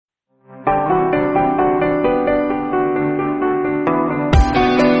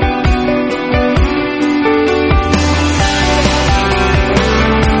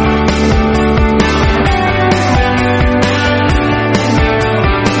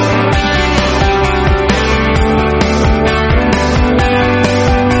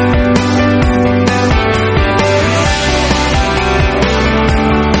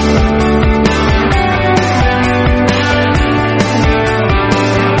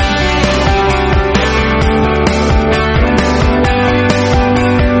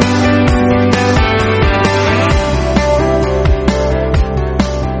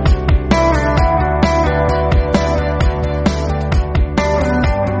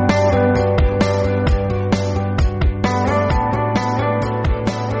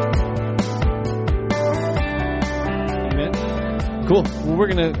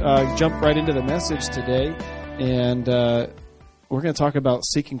we're going to jump right into the message today, and we're going to talk about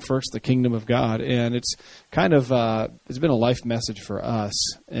seeking first the kingdom of God. And it's kind of it's been a life message for us.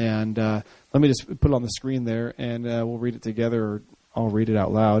 And let me just put it on the screen there, and we'll read it together, or I'll read it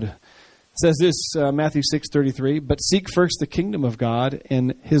out loud. It says this, Matthew 6:33, "But seek first the kingdom of God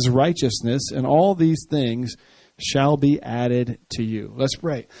and his righteousness, and all these things shall be added to you." Let's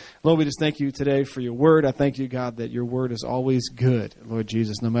pray. Lord, we just thank you today for your word. I thank you, God, that your word is always good. Lord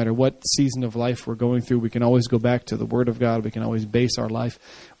Jesus, no matter what season of life we're going through, we can always go back to the word of God. We can always base our life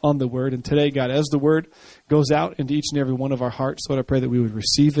on the word. And today, God, as the word goes out into each and every one of our hearts, Lord, I pray that we would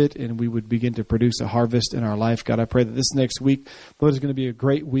receive it and we would begin to produce a harvest in our life. God, I pray that this next week, Lord, is going to be a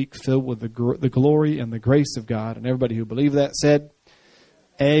great week filled with the glory and the grace of God. And everybody who believed that said,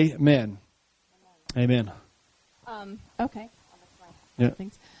 Amen. Amen. Okay. Yeah.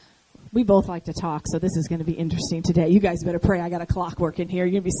 Thanks. We both like to talk, so this is going to be interesting today. You guys better pray. I got a clock working here.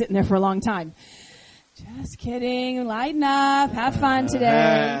 You're going to be sitting there for a long time. Just kidding. Lighten up. Have fun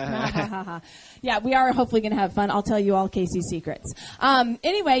today. Yeah, we are hopefully going to have fun. I'll tell you all Casey's secrets.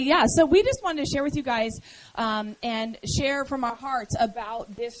 Anyway, yeah, so we just wanted to share with you guys and share from our hearts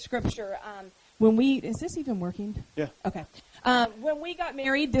about this scripture. Is this even working? Yeah. Okay. When we got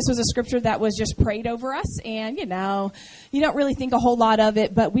married, this was a scripture that was just prayed over us, and, you don't really think a whole lot of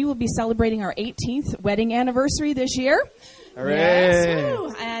it, but we will be celebrating our 18th wedding anniversary this year. Hooray. Yes,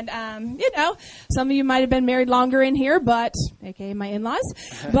 woo. And, some of you might have been married longer in here, aka my in-laws,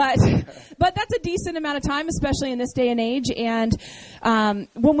 but that's a decent amount of time, especially in this day and age. And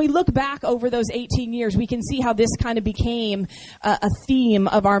when we look back over those 18 years, we can see how this kind of became a theme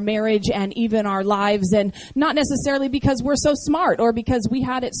of our marriage and even our lives, and not necessarily because we're so smart or because we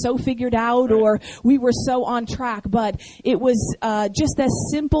had it so figured out or we were so on track, but it was just this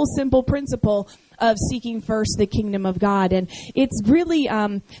simple principle of seeking first the kingdom of God. And it's really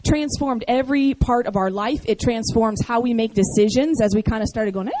transformed every part of our life. It transforms how we make decisions as we kind of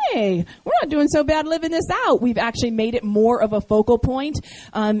started going, hey, we're not doing so bad living this out. We've actually made it more of a focal point.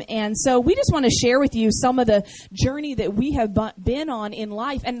 And so we just want to share with you some of the journey that we have been on in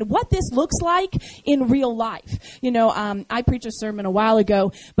life and what this looks like in real life. I preached a sermon a while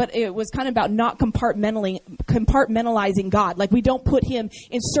ago, but it was kind of about not compartmentalizing God. Like, we don't put him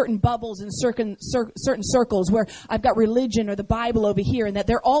in certain bubbles and certain circles where I've got religion or the Bible over here, and that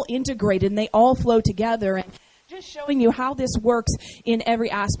they're all integrated and they all flow together, and just showing you how this works in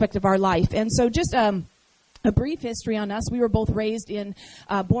every aspect of our life. And so just a brief history on us. We were both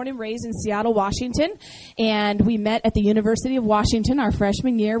born and raised in Seattle, Washington, and we met at the University of Washington our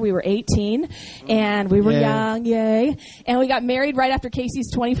freshman year. We were 18, and we were young, yay. And we got married right after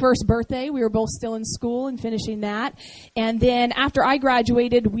Casey's 21st birthday. We were both still in school and finishing that. And then after I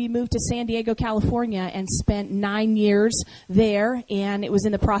graduated, we moved to San Diego, California, and spent 9 years there. And it was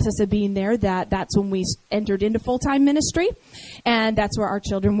in the process of being there that's when we entered into full-time ministry, and that's where our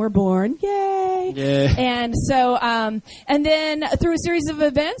children were born. Yay! Yeah. And so, and then through a series of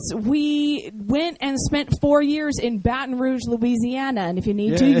events, we went and spent 4 years in Baton Rouge, Louisiana. And if you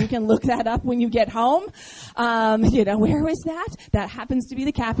need to, you can look that up when you get home. Where was that? That happens to be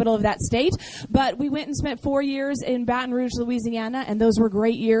the capital of that state. But we went and spent 4 years in Baton Rouge, Louisiana, and those were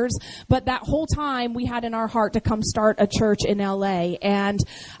great years. But that whole time, we had in our heart to come start a church in L.A. And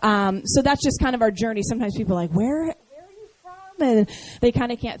so that's just kind of our journey. Sometimes people are like, where and they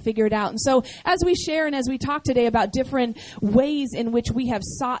kind of can't figure it out. And so as we share and as we talk today about different ways in which we have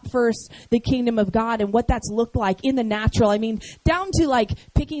sought first the kingdom of God and what that's looked like in the natural, down to like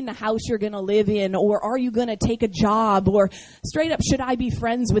picking the house you're going to live in, or are you going to take a job, or straight up, should I be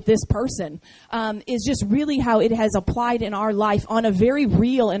friends with this person, is just really how it has applied in our life on a very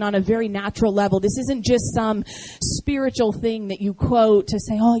real and on a very natural level. This isn't just some spiritual thing that you quote to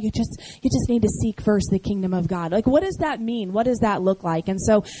say, oh, you just need to seek first the kingdom of God. Like, what does that mean? What does that look like? And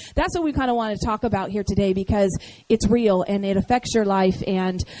so that's what we kind of want to talk about here today, because it's real and it affects your life,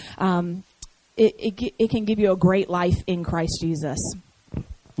 and it can give you a great life in Christ Jesus.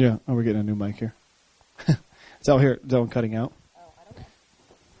 Yeah. Oh, we're getting a new mic here. It's out here. Is that one cutting out? Oh, I don't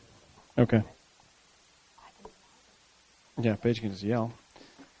know. Okay. Yeah, Paige can just yell.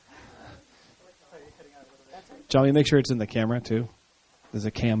 Johnny, make sure it's in the camera too. There's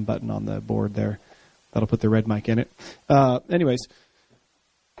a cam button on the board there. That'll put the red mic in it. Anyways,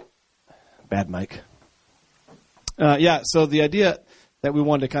 bad mic. So the idea that we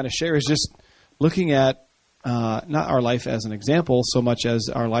wanted to kind of share is just looking at not our life as an example so much as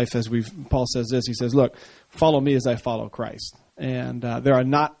our life as Paul says this. He says, look, follow me as I follow Christ. And there are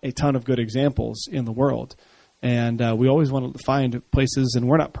not a ton of good examples in the world. And we always want to find places, and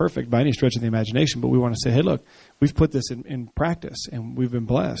we're not perfect by any stretch of the imagination, but we want to say, hey, look, we've put this in practice, and we've been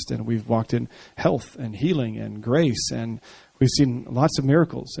blessed, and we've walked in health and healing and grace, and we've seen lots of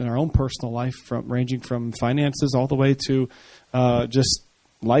miracles in our own personal life, ranging from finances all the way to just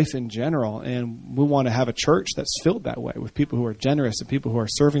life in general. And we want to have a church that's filled that way with people who are generous and people who are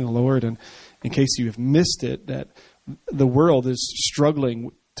serving the Lord. And in case you have missed it, that the world is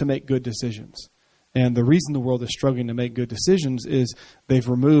struggling to make good decisions. And the reason the world is struggling to make good decisions is they've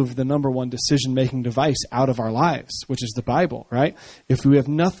removed the number one decision-making device out of our lives, which is the Bible, right? If we have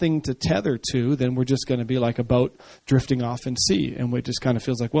nothing to tether to, then we're just going to be like a boat drifting off in sea. And it just kind of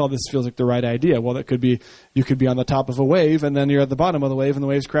feels like, well, this feels like the right idea. Well, that could be, you could be on the top of a wave, and then you're at the bottom of the wave, and the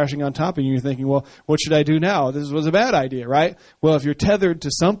wave's crashing on top, and you're thinking, well, what should I do now? This was a bad idea, right? Well, if you're tethered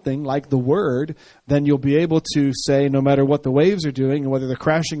to something like the Word, then you'll be able to say, no matter what the waves are doing, and whether they're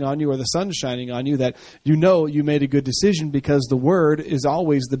crashing on you or the sun's shining on you, that you know you made a good decision, because the Word is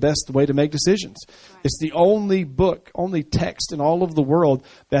always the best way to make decisions. Right. It's the only book, only text in all of the world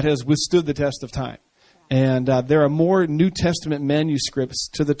that has withstood the test of time. And there are more New Testament manuscripts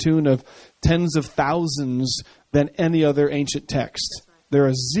to the tune of tens of thousands than any other ancient text. There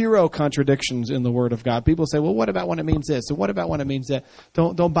are zero contradictions in the Word of God. People say, well, what about when it means this? And what about when it means that?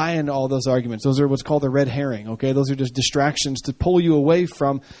 Don't buy into all those arguments. Those are what's called the red herring, okay? Those are just distractions to pull you away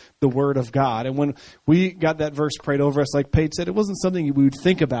from the Word of God. And when we got that verse prayed over us, like Paige said, it wasn't something we would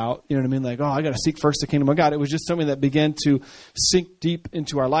think about, you know what I mean? Like, oh, I got to seek first the kingdom of God. It was just something that began to sink deep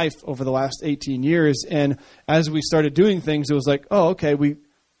into our life over the last 18 years. And as we started doing things, it was like, oh, okay,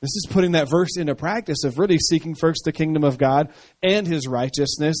 this is putting that verse into practice of really seeking first the kingdom of God and His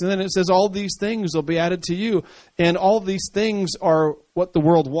righteousness. And then it says all these things will be added to you. And all these things are what the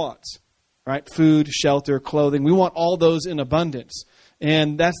world wants, right? Food, shelter, clothing. We want all those in abundance.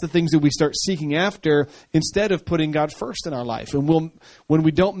 And that's the things that we start seeking after instead of putting God first in our life. And when we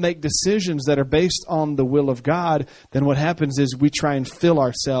don't make decisions that are based on the will of God, then what happens is we try and fill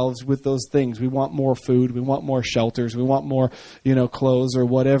ourselves with those things. We want more food. We want more shelters. We want more, clothes or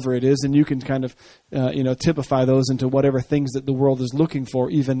whatever it is. And you can kind of, typify those into whatever things that the world is looking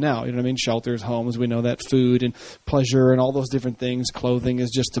for even now. You know what I mean? Shelters, homes, we know that, food and pleasure and all those different things. Clothing is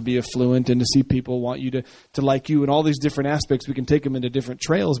just to be affluent and to see people want you to like you, and all these different aspects. We can take them into different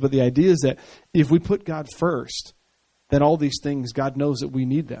trails, but the idea is that if we put God first, then all these things, God knows that we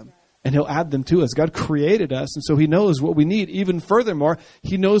need them, and He'll add them to us. God created us, and so He knows what we need. Even furthermore,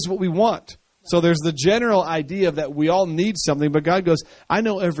 He knows what we want. So there's the general idea of that we all need something, but God goes, I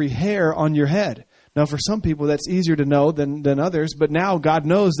know every hair on your head. Now, for some people, that's easier to know than others, but now God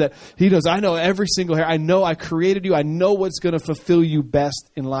knows that He knows, I know every single hair. I know I created you. I know what's going to fulfill you best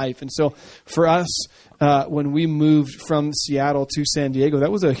in life. And so for us, when we moved from Seattle to San Diego,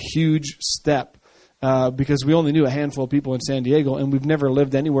 that was a huge step because we only knew a handful of people in San Diego, and we've never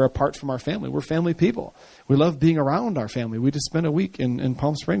lived anywhere apart from our family. We're family people. We love being around our family. We just spent a week in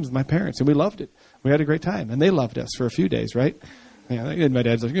Palm Springs with my parents, and we loved it. We had a great time, and they loved us for a few days, right? Yeah, and my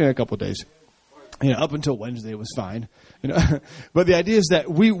dad's like, a couple of days. Up until Wednesday, it was fine. But the idea is that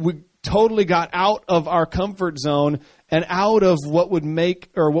we totally got out of our comfort zone and out of what would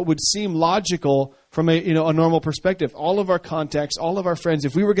make or what would seem logical from a normal perspective. All of our contacts, all of our friends,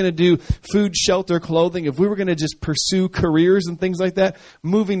 if we were going to do food, shelter, clothing, if we were going to just pursue careers and things like that,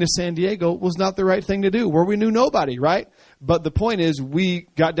 moving to San Diego was not the right thing to do, where we knew nobody, right? But the point is, we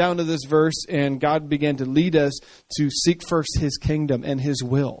got down to this verse, and God began to lead us to seek first His kingdom and His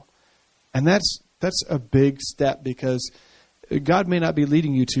will. And that's a big step, because God may not be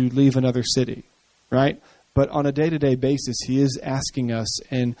leading you to leave another city, right? But on a day-to-day basis, He is asking us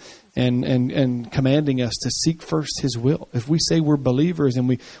and commanding us to seek first His will. If we say we're believers and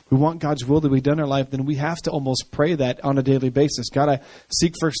we want God's will to be done in our life, then we have to almost pray that on a daily basis. God, I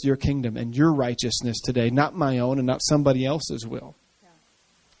seek first your kingdom and your righteousness today, not my own and not somebody else's will.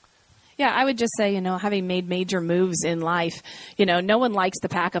 Yeah, I would just say, having made major moves in life, no one likes to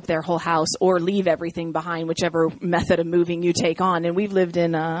pack up their whole house or leave everything behind, whichever method of moving you take on. And we've lived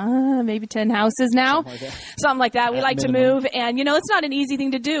in maybe 10 houses now, something like that. We like to move. And, it's not an easy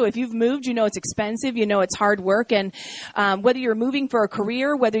thing to do. If you've moved, it's expensive, it's hard work. And whether you're moving for a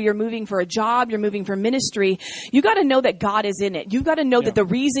career, whether you're moving for a job, you're moving for ministry, you got to know that God is in it. You've got to know that the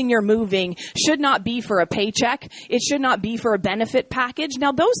reason you're moving should not be for a paycheck. It should not be for a benefit package.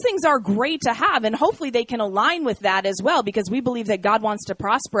 Now, those things are great to have. And hopefully they can align with that as well, because we believe that God wants to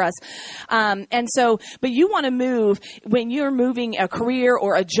prosper us. But you want to move when you're moving a career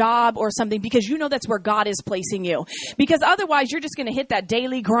or a job or something, because you know that's where God is placing you. Because otherwise you're just going to hit that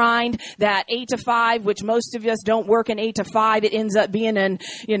daily grind, that 8 to 5, which most of us don't work an 8 to 5. It ends up being an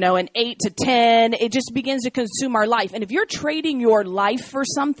 8 to 10. It just begins to consume our life. And if you're trading your life for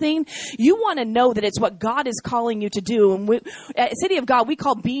something, you want to know that it's what God is calling you to do. And at City of God, we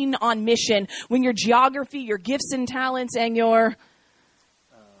call being on mission when your geography, your gifts and talents, and your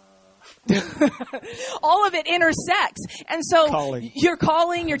all of it intersects. And so your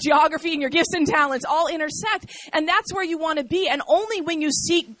calling, your geography, and your gifts and talents all intersect. And that's where you want to be. And only when you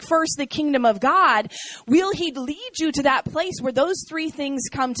seek first the kingdom of God will he lead you to that place where those three things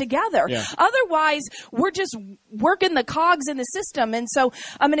come together. Yeah. Otherwise, we're just working the cogs in the system. And so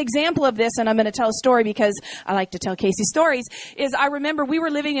an example of this, and I'm going to tell a story because I like to tell Casey stories, is I remember we were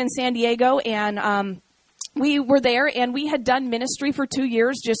living in San Diego, and we were there, and we had done ministry for 2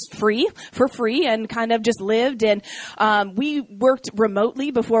 years just for free, and kind of just lived. And we worked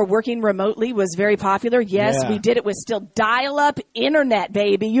remotely before working remotely was very popular. Yes, we did it with still dial-up internet,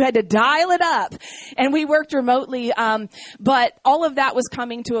 baby. You had to dial it up. And we worked remotely, but all of that was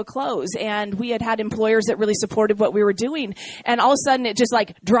coming to a close. And we had employers that really supported what we were doing. And all of a sudden, it just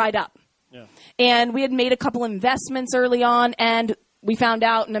dried up. Yeah. And we had made a couple investments early on, and we found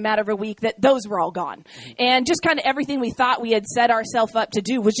out in a matter of a week that those were all gone. Mm-hmm. And just kind of everything we thought we had set ourselves up to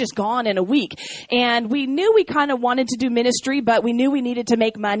do was just gone in a week. And we knew we kind of wanted to do ministry, but we knew we needed to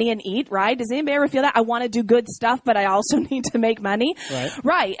make money and eat, right? Does anybody ever feel that? I want to do good stuff, but I also need to make money.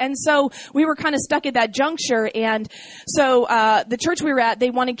 Right. And so we were kind of stuck at that juncture. And so the church we were at, they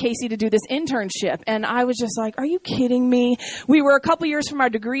wanted Casey to do this internship. And I was just like, are you kidding me? We were a couple years from our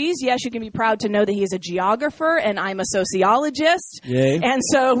degrees. Yes, you can be proud to know that he is a geographer and I'm a sociologist. Yay. And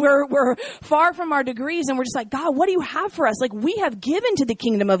so we're far from our degrees, and we're just like, God, what do you have for us? We have given to the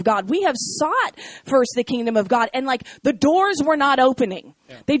kingdom of God. We have sought first the kingdom of God, and the doors were not opening.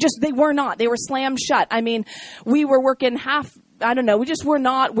 Yeah. They were not. They were slammed shut. I mean, we were working we just were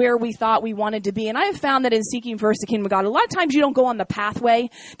not where we thought we wanted to be. And I have found that in seeking first the kingdom of God, a lot of times you don't go on the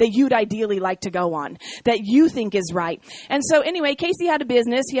pathway that you'd ideally like to go on, that you think is right. And so anyway, Casey had a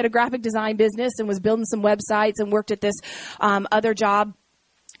business. He had a graphic design business and was building some websites and worked at this other job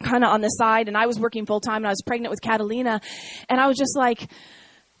kind of on the side. And I was working full time, and I was pregnant with Catalina. And I was just like,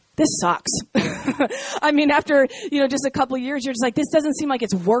 this sucks. I mean, after, just a couple of years, you're just like, this doesn't seem like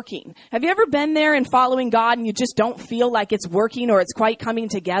it's working. Have you ever been there and following God and you just don't feel like it's working or it's quite coming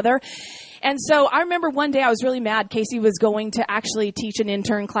together? And so I remember one day I was really mad. Casey was going to actually teach an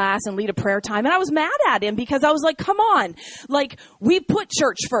intern class and lead a prayer time. And I was mad at him because I was like, come on. We put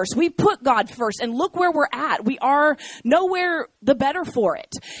church first. We put God first. And look where we're at. We are nowhere the better for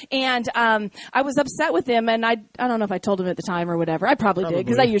it. And I was upset with him. And I don't know if I told him at the time or whatever. I probably did,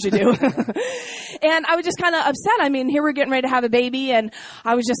 because I usually do. And I was just kind of upset. I mean, here we're getting ready to have a baby. And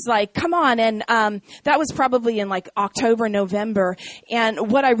I was just like, come on. And that was probably in October, November.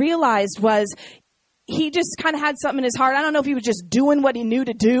 And what I realized was he just kind of had something in his heart. I don't know if he was just doing what he knew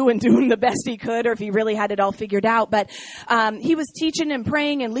to do and doing the best he could, or if he really had it all figured out. But he was teaching and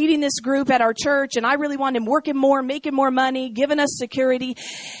praying and leading this group at our church. And I really wanted him working more, making more money, giving us security.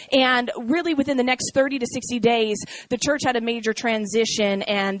 And really within the next 30 to 60 days, the church had a major transition.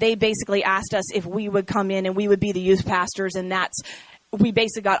 And they basically asked us if we would come in and we would be the youth pastors. And we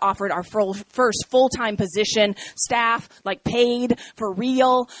basically got offered our first full-time position, staff, paid for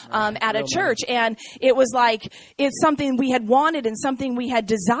real, at a church. And it was it's something we had wanted and something we had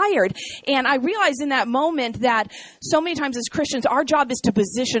desired. And I realized in that moment that so many times as Christians, our job is to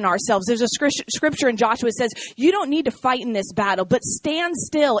position ourselves. There's a scripture in Joshua that says, you don't need to fight in this battle, but stand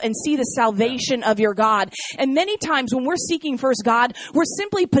still and see the salvation of your God. And many times when we're seeking first God, we're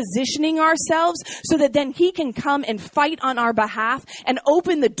simply positioning ourselves so that then he can come and fight on our behalf and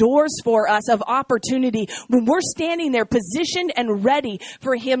open the doors for us of opportunity when we're standing there positioned and ready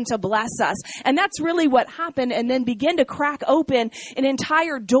for him to bless us. And that's really what happened, and then begin to crack open an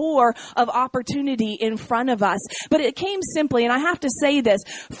entire door of opportunity in front of us. But it came simply, and I have to say this,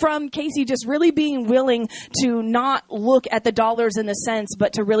 from Casey just really being willing to not look at the dollars and the cents,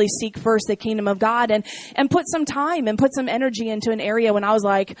 but to really seek first the kingdom of God and put some time and put some energy into an area when I was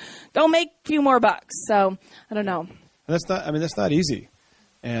like, go make a few more bucks. So I don't know. That's not easy.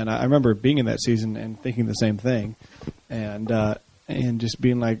 And I remember being in that season and thinking the same thing, and just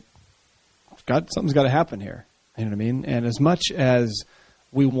being like, God, something's got to happen here. You know what I mean? And as much as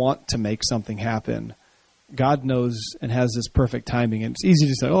we want to make something happen, God knows and has this perfect timing. And it's easy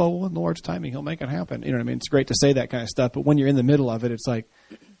to say, oh, well, in the Lord's timing, he'll make it happen. You know what I mean? It's great to say that kind of stuff. But when you're in the middle of it, it's like,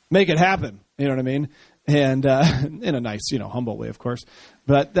 make it happen. You know what I mean? And in a nice, humble way, of course.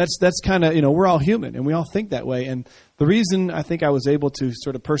 But that's kind of, we're all human, and we all think that way. And the reason I think I was able to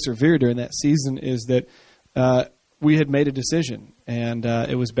sort of persevere during that season is that we had made a decision, and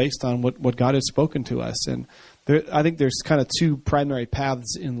it was based on what God had spoken to us. And I think there's kind of two primary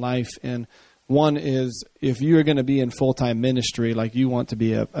paths in life, and one is if you are going to be in full-time ministry, like you want to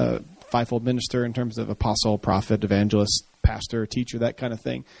be a fivefold minister in terms of apostle, prophet, evangelist, pastor, teacher, that kind of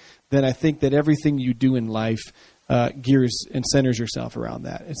thing, then I think that everything you do in life gears and centers yourself around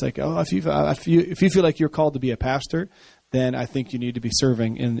that. It's like, if you feel like you're called to be a pastor, then I think you need to be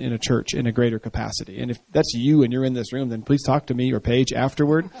serving in a church in a greater capacity. And if that's you and you're in this room, then please talk to me or Paige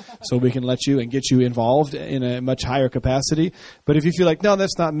afterward so we can let you and get you involved in a much higher capacity. But if you feel like, no,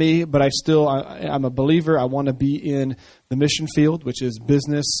 that's not me, but I'm a believer, I want to be in the mission field, which is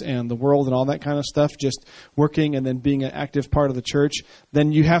business and the world and all that kind of stuff, just working and then being an active part of the church,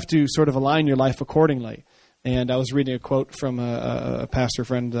 then you have to sort of align your life accordingly. And I was reading a quote from a pastor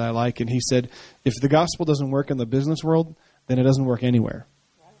friend that I like, and he said, if the gospel doesn't work in the business world, then it doesn't work anywhere.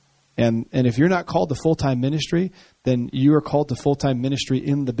 And if you're not called to full-time ministry, then you are called to full-time ministry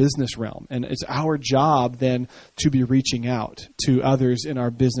in the business realm. And it's our job then to be reaching out to others in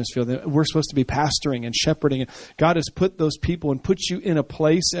our business field. We're supposed to be pastoring and shepherding. God has put those people and put you in a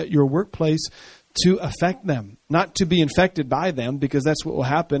place at your workplace to affect them, not to be infected by them, because that's what will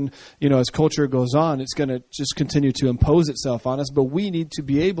happen, as culture goes on. It's going to just continue to impose itself on us, but we need to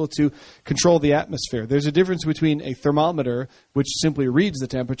be able to control the atmosphere. There's a difference between a thermometer, which simply reads the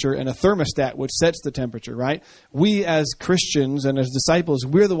temperature, and a thermostat, which sets the temperature, right? We as Christians and as disciples,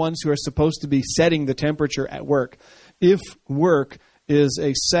 we're the ones who are supposed to be setting the temperature at work. If work is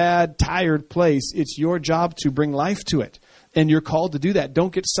a sad, tired place, it's your job to bring life to it. And you're called to do that.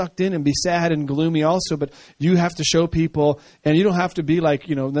 Don't get sucked in and be sad and gloomy also, but you have to show people, and you don't have to be like,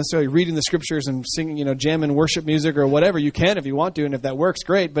 necessarily reading the scriptures and singing, jamming worship music or whatever. You can if you want to, and if that works,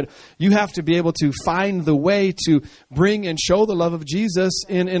 great. But you have to be able to find the way to bring and show the love of Jesus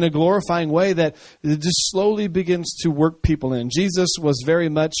in a glorifying way that just slowly begins to work people in. Jesus was very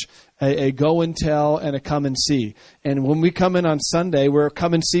much a go and tell and a come and see. And when we come in on Sunday, we're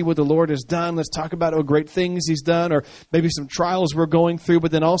come and see what the Lord has done. Let's talk about what great things He's done, or maybe some trials we're going through. But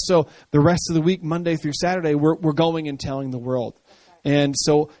then also the rest of the week, Monday through Saturday, we're going and telling the world. And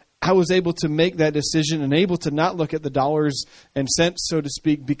so I was able to make that decision and able to not look at the dollars and cents, so to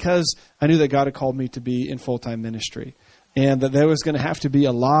speak, because I knew that God had called me to be in full-time ministry. And that there was going to have to be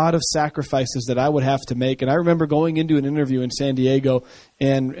a lot of sacrifices that I would have to make. And I remember going into an interview in San Diego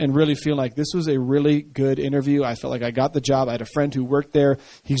and really feeling like this was a really good interview. I felt like I got the job. I had a friend who worked there.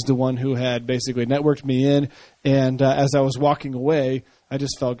 He's the one who had basically networked me in. And as I was walking away, I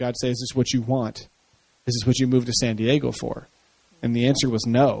just felt God say, is this what you want? Is this what you moved to San Diego for? And the answer was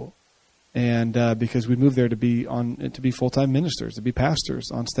no. And because we moved there to be full-time ministers, to be pastors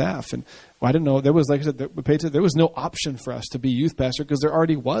on staff. And I didn't know, there was, like I said, there was no option for us to be youth pastor because there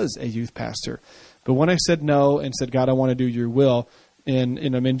already was a youth pastor. But when I said no and said, God, I want to do your will, and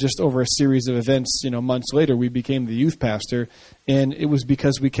just over a series of events, months later, we became the youth pastor. And it was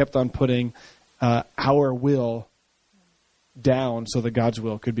because we kept on putting our will down so that God's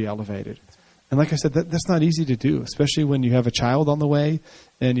will could be elevated. And like I said, that's not easy to do, especially when you have a child on the way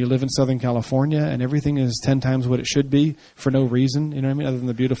and you live in Southern California and everything is 10 times what it should be for no reason, other than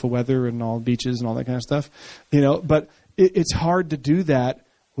the beautiful weather and all beaches and all that kind of stuff. But it's hard to do that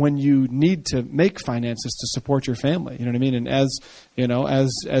when you need to make finances to support your family. You know what I mean? And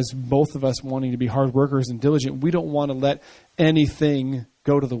as both of us wanting to be hard workers and diligent, we don't want to let anything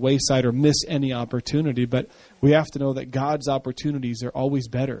go to the wayside or miss any opportunity. But we have to know that God's opportunities are always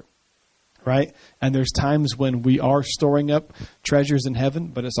better. Right? And there's times when we are storing up treasures in heaven,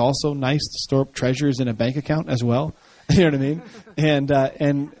 but it's also nice to store up treasures in a bank account as well. You know what I mean?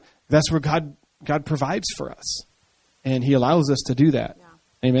 And that's where God provides for us. And He allows us to do that.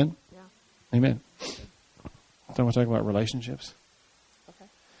 Yeah. Amen? Yeah. Amen. So I want to talk about relationships.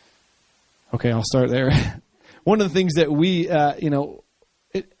 Okay, I'll start there. One of the things that we,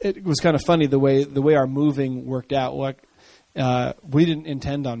 it was kind of funny the way our moving worked out. We didn't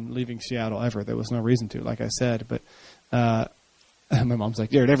intend on leaving Seattle ever. There was no reason to, like I said. But my mom's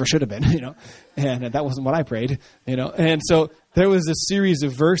like, there never should have been, and that wasn't what I prayed, And so there was a series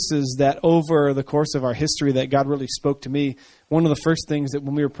of verses that over the course of our history that God really spoke to me. One of the first things that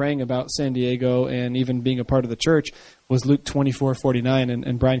when we were praying about San Diego and even being a part of the church was Luke 24:49,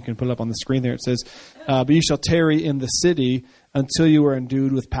 and Brian can put it up on the screen there. It says, but you shall tarry in the city until you are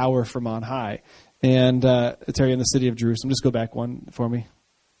endued with power from on high. And tarry in the city of Jerusalem. Just go back one for me.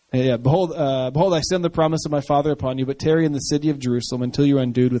 Yeah, behold, I send the promise of my Father upon you, but tarry in the city of Jerusalem until you are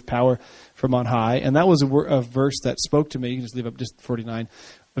endued with power from on high. And that was a verse that spoke to me. You can just leave up just 49.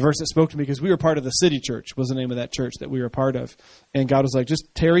 The verse that spoke to me, because we were part of the City Church, was the name of that church that we were a part of. And God was like, just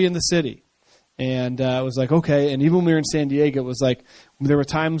tarry in the city. And it was like, okay. And even when we were in San Diego, it was like, there were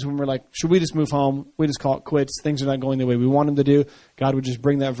times when we were like, should we just move home? We just call it quits. Things are not going the way we want them to do. God would just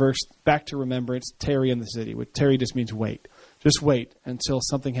bring that verse back to remembrance. Tarry in the city. Tarry just means wait. Just wait until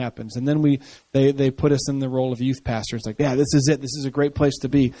something happens. And then they put us in the role of youth pastors. Like, yeah, this is it. This is a great place to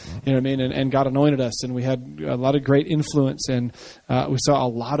be. You know what I mean? And God anointed us, and we had a lot of great influence. And we saw a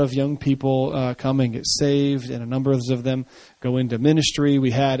lot of young people come and get saved, and a number of them go into ministry. We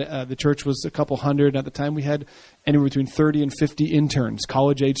had, the church was a couple hundred. At the time, we had anywhere between 30 and 50 interns,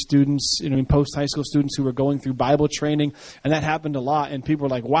 college-age students, post-high school students who were going through Bible training. And that happened a lot. And people were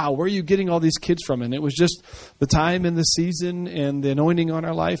like, wow, where are you getting all these kids from? And it was just the time and the season and the anointing on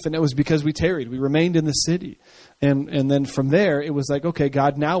our life. And it was because we tarried. We remained in the city. And then from there, it was like, okay,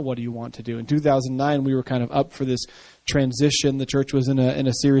 God, now what do you want to do? In 2009, we were kind of up for this transition. The church was in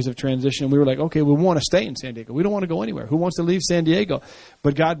a series of transition. We were like, okay, we want to stay in San Diego. We don't want to go anywhere. Who wants to leave San Diego?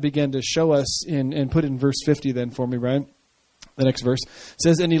 But God began to show us and put in verse 50 then for me, Brian. The next verse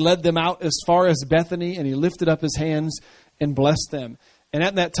says, and he led them out as far as Bethany, and he lifted up his hands and blessed them. And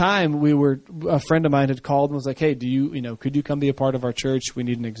at that time, a friend of mine had called and was like, hey, could you come be a part of our church? We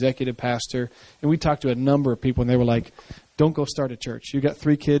need an executive pastor. And we talked to a number of people, and they were like, don't go start a church. You got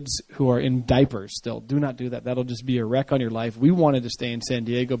 3 kids who are in diapers still. Do not do that. That'll just be a wreck on your life. We wanted to stay in San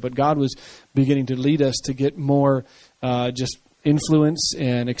Diego, but God was beginning to lead us to get more just influence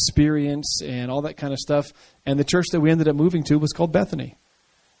and experience and all that kind of stuff. And the church that we ended up moving to was called Bethany.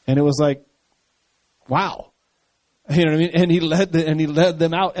 And it was like, wow. You know what I mean? And he led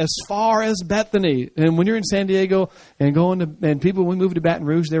them out as far as Bethany. And when you're in San Diego and people, when we moved to Baton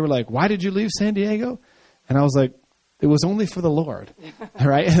Rouge, they were like, why did you leave San Diego? And I was like, it was only for the Lord,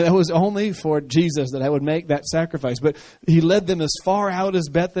 right? That was only for Jesus that I would make that sacrifice. But he led them as far out as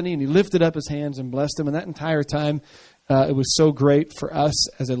Bethany, and he lifted up his hands and blessed them. And that entire time, it was so great for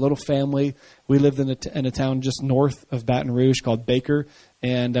us as a little family. We lived in a town just north of Baton Rouge called Baker,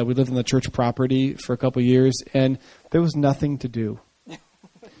 and we lived on the church property for a couple of years, and there was nothing to do.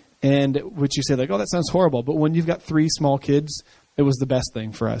 And which you say, like, oh, that sounds horrible. But when you've got 3 small kids, it was the best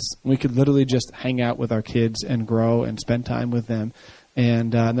thing for us. We could literally just hang out with our kids and grow and spend time with them.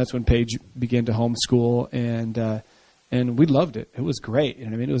 And that's when Paige began to homeschool, and we loved it. It was great. You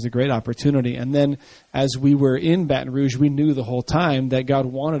know what I mean? It was a great opportunity. And then as we were in Baton Rouge, we knew the whole time that God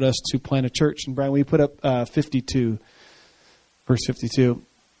wanted us to plant a church. And Brian, we put up 52, verse 52.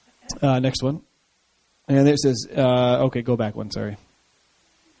 Next one. And it says, okay, go back one, sorry.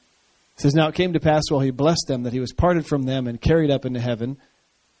 It says, now it came to pass while he blessed them that he was parted from them and carried up into heaven.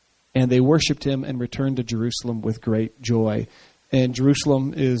 And they worshipped him and returned to Jerusalem with great joy. And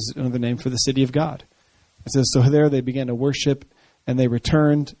Jerusalem is another name for the city of God. It says, so there they began to worship, and they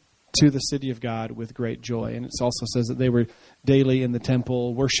returned to the city of God with great joy. And it also says that they were daily in the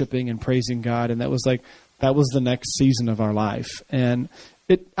temple worshiping and praising God. And that was the next season of our life. And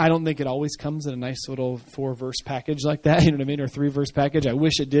I don't think it always comes in a nice little 4-verse package like that, you know what I mean, or 3-verse package. I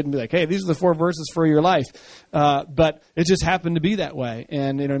wish it did and be like, hey, these are the 4 verses for your life. But it just happened to be that way.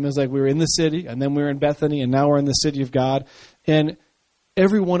 And it was like we were in the city, and then we were in Bethany, and now we're in the city of God. And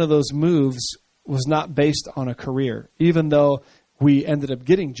every one of those moves was not based on a career, even though we ended up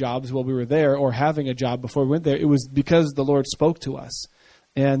getting jobs while we were there or having a job before we went there. It was because the Lord spoke to us.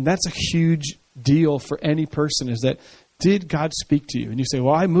 And that's a huge deal for any person, is that did God speak to you? And you say,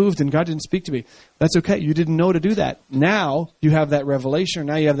 well, I moved and God didn't speak to me. That's okay. You didn't know to do that. Now you have that revelation.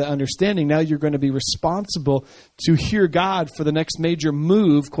 Now you have that understanding. Now you're going to be responsible to hear God for the next major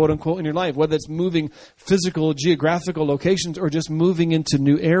move, quote unquote, in your life, whether it's moving physical, geographical locations or just moving into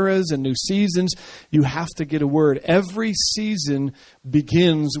new eras and new seasons. You have to get a word. Every season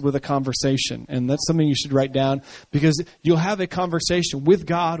begins with a conversation. And that's something you should write down, because you'll have a conversation with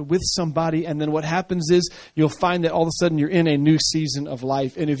God, with somebody. And then what happens is you'll find that all of a sudden you're in a new season of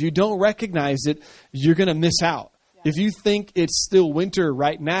life. And if you don't recognize it, you're going to miss out. Yeah. If you think it's still winter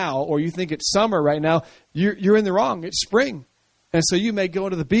right now, or you think it's summer right now, you're in the wrong. It's spring. And so you may go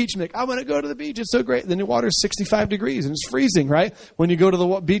to the beach and be like, I want to go to the beach. It's so great. Then the water's 65 degrees and it's freezing, right? When you go to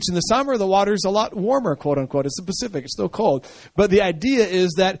the beach in the summer, the water's a lot warmer, quote unquote. It's the Pacific. It's still cold. But the idea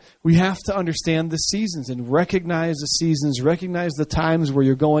is that we have to understand the seasons and recognize the seasons, recognize the times where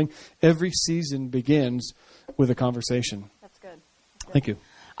you're going. Every season begins with a conversation. That's good. Thank you.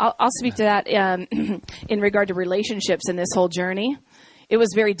 I'll speak to that in regard to relationships in this whole journey. It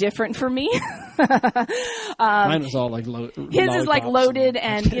was very different for me. Mine was all like his is like loaded,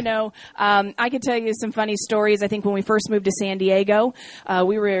 and I could tell you some funny stories. I think when we first moved to San Diego,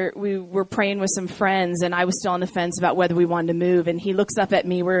 we were praying with some friends, and I was still on the fence about whether we wanted to move. And he looks up at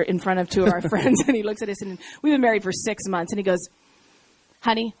me. We're in front of two of our friends, and he looks at us, and we've been married for 6 months, and he goes,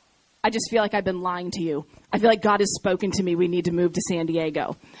 "Honey, I just feel like I've been lying to you. I feel like God has spoken to me. We need to move to San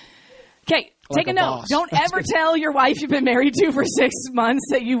Diego." Okay, take a note. Boss. Don't ever tell your wife you've been married to for 6 months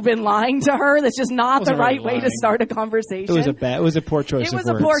that you've been lying to her. That's just not the right way to start a conversation. It was a poor choice of words.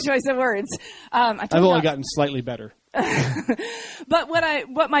 It was a poor choice of words. I've only gotten slightly better. But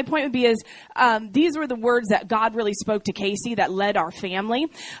what my point would be is these were the words that God really spoke to Casey that led our family.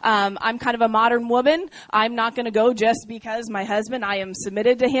 I'm kind of a modern woman. I'm not going to go just because my husband. I am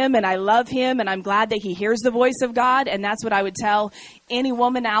submitted to him, and I love him, and I'm glad that he hears the voice of God. And that's what I would tell any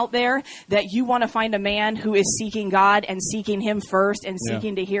woman out there, that you want to find a man who is seeking God and seeking him first and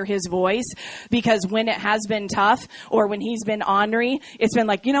seeking to hear his voice. Because when it has been tough, or when he's been ornery, it's been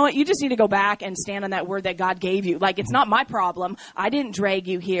like, you know what, you just need to go back and stand on that word that God gave you. Like, it's not my problem. I didn't drag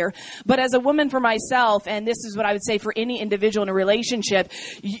you here. But as a woman for myself, and this is what I would say for any individual in a relationship,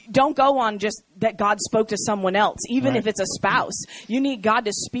 don't go on just that God spoke to someone else, even if it's a spouse. You need God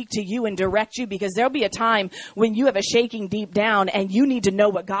to speak to you and direct you, because there'll be a time when you have a shaking deep down and you need to know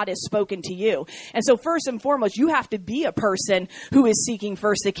what God has spoken to you. And so first and foremost, you have to be a person who is seeking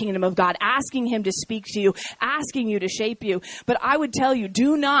first the kingdom of God, asking him to speak to you, asking you to shape you. But I would tell you,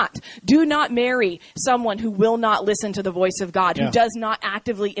 do not marry someone who will not listen to the voice of God, who does not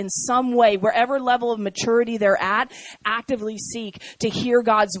actively, in some way, wherever level of maturity they're at, actively seek to hear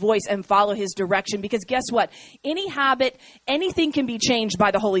God's voice and follow his direction. Because guess what? Any habit, anything can be changed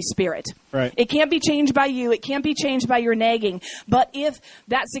by the Holy Spirit. Right. It can't be changed by you. It can't be changed by your nagging. But if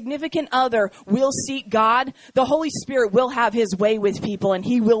that significant other will seek God, the Holy Spirit will have his way with people, and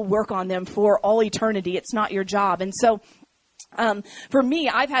he will work on them for all eternity. It's not your job. And so for me,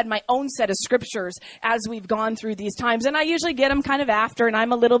 I've had my own set of scriptures as we've gone through these times, and I usually get them kind of after, and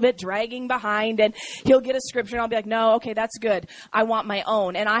I'm a little bit dragging behind, and he'll get a scripture, and I'll be like, no, okay, that's good. I want my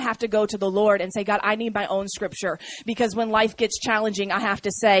own. And I have to go to the Lord and say, God, I need my own scripture, because when life gets challenging, I have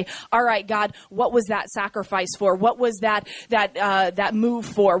to say, all right, God, what was that sacrifice for? What was that move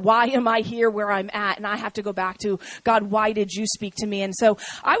for? Why am I here where I'm at? And I have to go back to, God, why did you speak to me? And so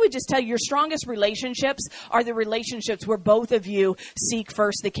I would just tell you, your strongest relationships are the relationships where both of you seek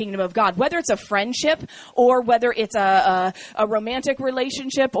first the kingdom of God, whether it's a friendship or whether it's a romantic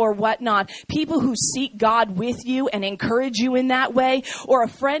relationship or whatnot. People who seek God with you and encourage you in that way, or a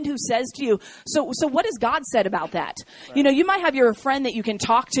friend who says to you, so what has God said about that? Right. You might have your friend that you can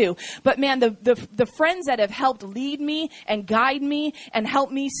talk to, but man, the friends that have helped lead me and guide me and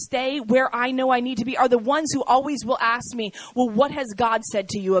help me stay where I know I need to be are the ones who always will ask me, well, what has God said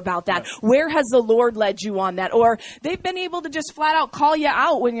to you about that? Right. Where has the Lord led you on that? Or they've been able to just flat out call you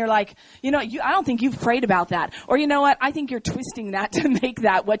out when you're like, I don't think you've prayed about that. Or you know what? I think you're twisting that to make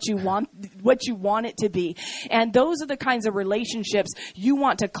that what you want it to be. And those are the kinds of relationships you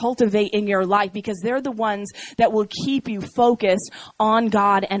want to cultivate in your life, because they're the ones that will keep you focused on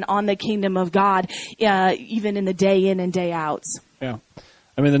God and on the kingdom of God, even in the day in and day outs. Yeah.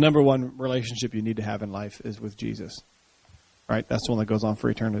 I mean, the number one relationship you need to have in life is with Jesus, right? That's the one that goes on for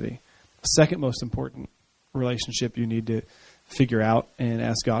eternity. The second most important relationship you need to figure out and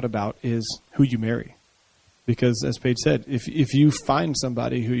ask God about is who you marry. Because as Paige said, if you find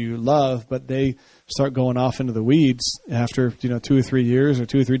somebody who you love, but they start going off into the weeds after 2 or 3 years or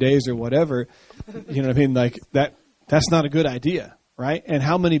 2 or 3 days or whatever, you know what I mean? Like that's not a good idea, right? And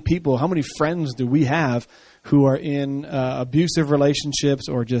how many friends do we have who are in abusive relationships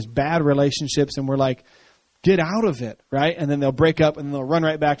or just bad relationships, and we're like, get out of it, right? And then they'll break up and they'll run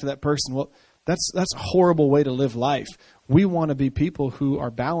right back to that person. Well, that's a horrible way to live life. We want to be people who are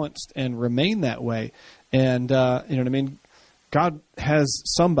balanced and remain that way. And, you know what I mean? God has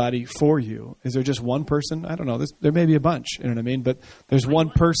somebody for you. Is there just one person? I don't know. There may be a bunch, you know what I mean? But there's one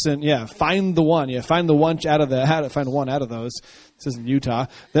person. Yeah, find the one. Yeah, find the one out of those. This isn't Utah.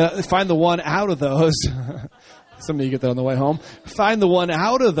 Find the one out of those. Some of you get that on the way home. Find the one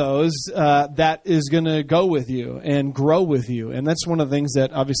out of those that is going to go with you and grow with you. And that's one of the things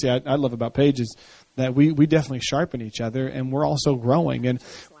that obviously I love about Paige is that we definitely sharpen each other, and we're also growing. And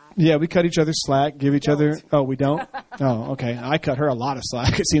yeah, we cut each other slack, give each other. Oh, we don't? Oh, okay. I cut her a lot of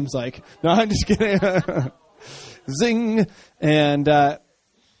slack, it seems like. No, I'm just kidding. Zing. And but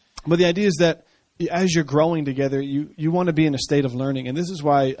the idea is that as you're growing together, you want to be in a state of learning. And this is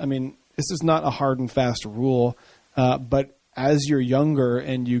why, I mean, this is not a hard and fast rule, but as you're younger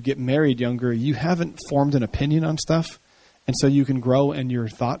and you get married younger, you haven't formed an opinion on stuff. And so you can grow in your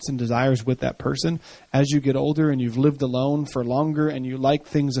thoughts and desires with that person. As you get older and you've lived alone for longer and you like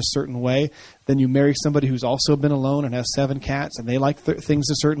things a certain way, then you marry somebody who's also been alone and has 7 cats and they like things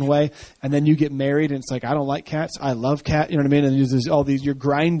a certain way. And then you get married and it's like, I don't like cats. I love cats. You know what I mean? And there's all these, you're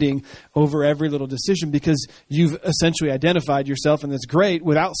grinding over every little decision because you've essentially identified yourself, and that's great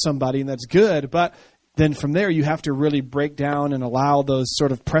without somebody, and that's good. But then from there, you have to really break down and allow those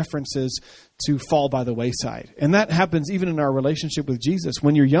sort of preferences to fall by the wayside. And that happens even in our relationship with Jesus.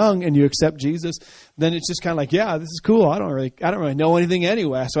 When you're young and you accept Jesus, then it's just kind of like, yeah, this is cool. I don't really know anything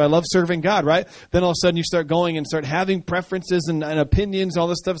anyway, so I love serving God, right? Then all of a sudden you start going and start having preferences and opinions, all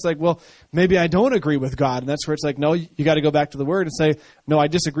this stuff. It's like, well, maybe I don't agree with God. And that's where it's like, no, you got to go back to the Word and say, no, I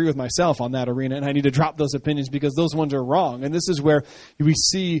disagree with myself on that arena, and I need to drop those opinions because those ones are wrong. And this is where we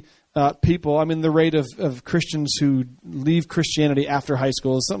see people, I mean, the rate of Christians who leave Christianity after high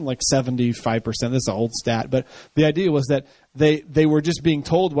school is something like 75%. This is an old stat. But the idea was that they were just being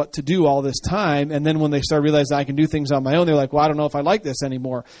told what to do all this time. And then when they start realizing I can do things on my own, they're like, well, I don't know if I like this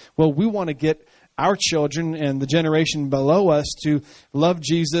anymore. Well, we want to get our children and the generation below us to love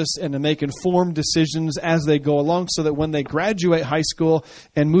Jesus and to make informed decisions as they go along, so that when they graduate high school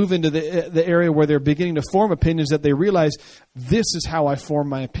and move into the area where they're beginning to form opinions, that they realize this is how I form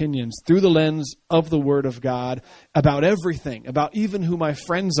my opinions, through the lens of the Word of God, about everything, about even who my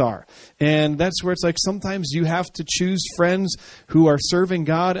friends are. And that's where it's like sometimes you have to choose friends who are serving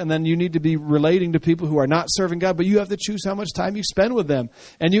God, and then you need to be relating to people who are not serving God, but you have to choose how much time you spend with them.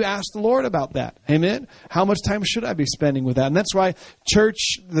 And you ask the Lord about that. Amen? How much time should I be spending with that? And that's why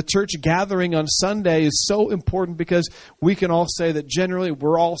the church gathering on Sunday is so important, because we can all say that generally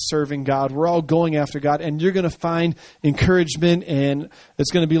we're all serving God. We're all going after God. And you're going to find encouragement, and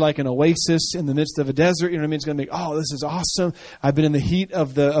it's going to be like an oasis in the midst of a desert. You know what I mean? It's going to be, oh, this is awesome. I've been in the heat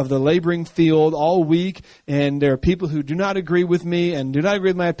of the laboring field all week, and there are people who do not agree with me and do not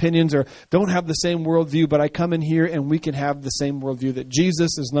agree with my opinions or don't have the same worldview, but I come in here and we can have the same worldview, that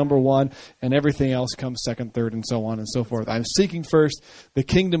Jesus is number one and everything else comes second, third, and so on and so forth. I'm seeking first the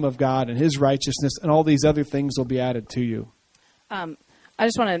kingdom of God and His righteousness, and all these other things will be added to you. I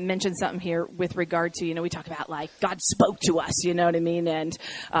just want to mention something here with regard to, we talk about like God spoke to us, you know what I mean? And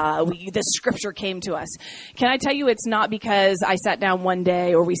the scripture came to us. Can I tell you, it's not because I sat down one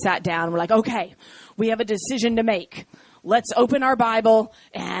day or we sat down and we're like, okay, we have a decision to make. Let's open our Bible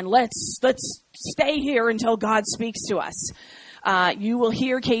and let's stay here until God speaks to us. You will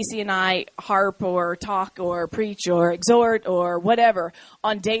hear Casey and I harp or talk or preach or exhort or whatever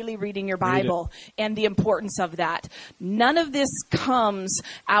on daily reading your Bible and the importance of that. None of this comes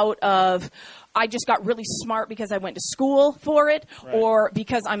out of, I just got really smart because I went to school for it, right, or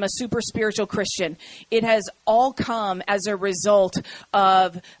because I'm a super spiritual Christian. It has all come as a result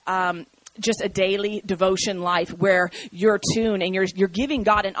of just a daily devotion life where you're tuned and you're giving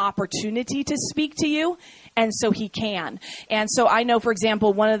God an opportunity to speak to you. And so He can. And so I know, for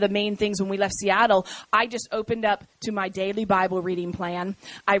example, one of the main things when we left Seattle, I just opened up to my daily Bible reading plan.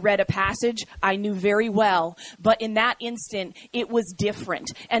 I read a passage I knew very well, but in that instant, it was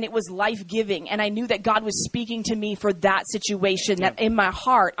different and it was life-giving. And I knew that God was speaking to me for that situation, that in my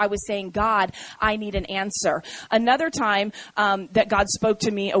heart, I was saying, God, I need an answer. Another time that God spoke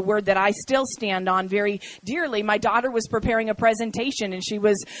to me, a word that I still stand on very dearly, my daughter was preparing a presentation, and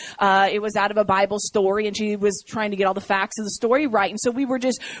it was out of a Bible story, and she was trying to get all the facts of the story right. And so we were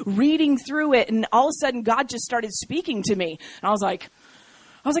just reading through it, and all of a sudden God just started speaking to me. And I was like,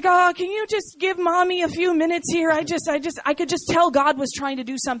 oh, can you just give mommy a few minutes here? I could just tell God was trying to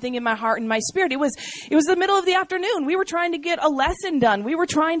do something in my heart and my spirit. It was the middle of the afternoon. We were trying to get a lesson done. We were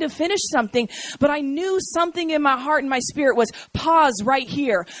trying to finish something, but I knew something in my heart and my spirit was pause right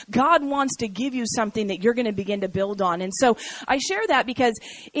here. God wants to give you something that you're going to begin to build on. And so I share that because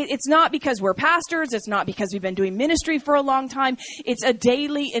it's not because we're pastors. It's not because we've been doing ministry for a long time. It's a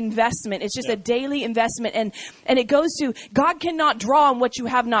daily investment. It's just a daily investment. And it goes to, God cannot draw on what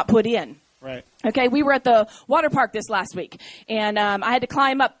you have not put in. Right. Okay, we were at the water park this last week, and I had to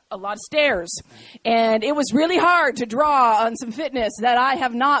climb up a lot of stairs, and it was really hard to draw on some fitness that I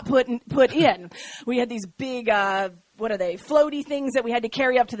have not put in. We had these big, floaty things that we had to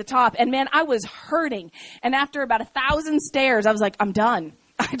carry up to the top, and man, I was hurting. And after about 1,000 stairs, I was like, I'm done.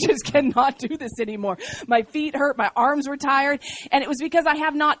 I just cannot do this anymore. My feet hurt. My arms were tired. And it was because I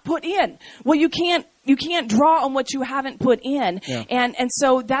have not put in. Well, you can't draw on what you haven't put in. Yeah. And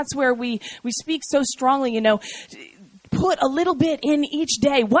so that's where we speak so strongly, put a little bit in each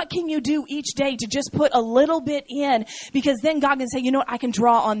day? What can you do each day to just put a little bit in? Because then God can say, you know what, I can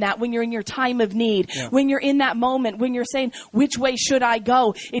draw on that when you're in your time of need, when you're in that moment, when you're saying, which way should I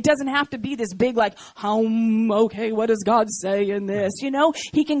go? It doesn't have to be this big like, okay, what does God say in this? You know,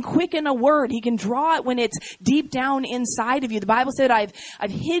 he can quicken a word. He can draw it when it's deep down inside of you. The Bible said, I've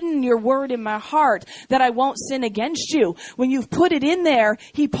hidden your word in my heart that I won't sin against you. When you've put it in there,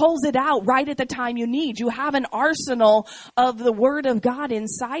 he pulls it out right at the time you need. You have an arsenal of the word of God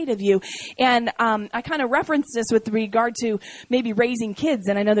inside of you. And I kind of referenced this with regard to maybe raising kids.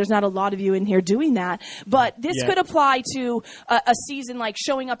 And I know there's not a lot of you in here doing that. But this could apply to a season like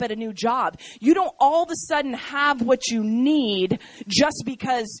showing up at a new job. You don't all of a sudden have what you need just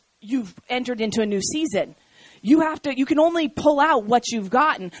because you've entered into a new season. You can only pull out what you've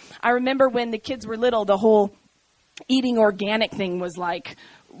gotten. I remember when the kids were little, the whole eating organic thing was like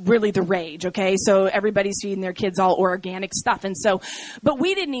really the rage. Okay. So everybody's feeding their kids all organic stuff. And so, but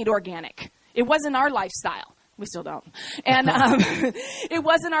we didn't eat organic. It wasn't our lifestyle. We still don't. And it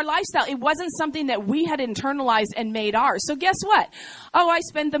wasn't our lifestyle. It wasn't something that we had internalized and made ours. So guess what? Oh, I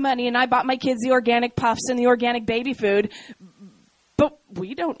spent the money and I bought my kids the organic puffs and the organic baby food. But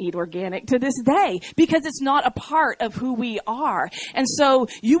we don't eat organic to this day because it's not a part of who we are. And so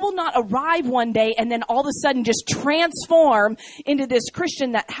you will not arrive one day and then all of a sudden just transform into this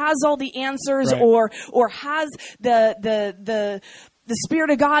Christian that has all the answers, right, or has the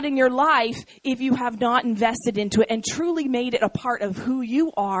Spirit of God in your life if you have not invested into it and truly made it a part of who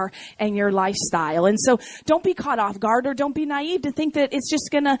you are and your lifestyle. And so don't be caught off guard or don't be naive to think that it's just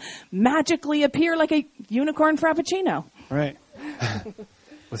going to magically appear like a unicorn frappuccino. Right.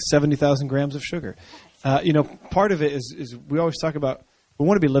 With 70,000 grams of sugar. Part of it is we always talk about we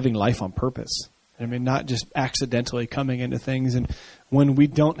want to be living life on purpose. I mean, not just accidentally coming into things. And when we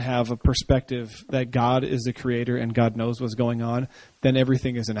don't have a perspective that God is the creator and God knows what's going on, then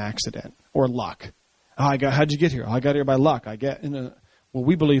everything is an accident or luck. How'd you get here? I got here by luck. Well,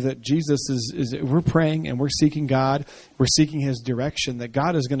 we believe that Jesus is we're praying and we're seeking God. We're seeking his direction, that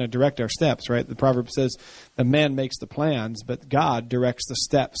God is going to direct our steps, right? The proverb says the man makes the plans, but God directs the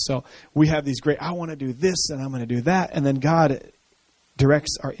steps. So we have these great, I want to do this and I'm going to do that. And then God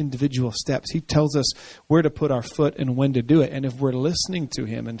directs our individual steps. He tells us where to put our foot and when to do it. And if we're listening to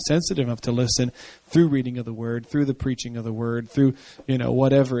him and sensitive enough to listen through reading of the word, through the preaching of the word, through,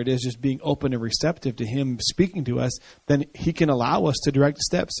 whatever it is, just being open and receptive to him speaking to us, then he can allow us to direct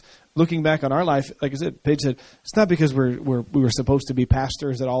steps. Looking back on our life, like I said, Paige said, it's not because we were supposed to be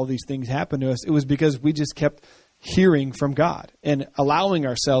pastors that all these things happened to us. It was because we just kept hearing from God and allowing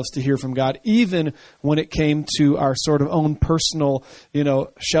ourselves to hear from God, even when it came to our sort of own personal,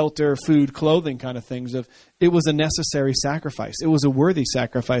 shelter, food, clothing kind of things. It was a necessary sacrifice. It was a worthy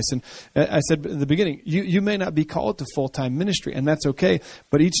sacrifice. And I said in the beginning, you may not be called to full-time ministry, and that's okay.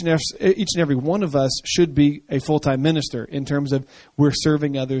 But each and every one of us should be a full-time minister in terms of we're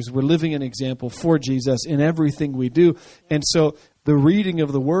serving others. We're living an example for Jesus in everything we do. And so the reading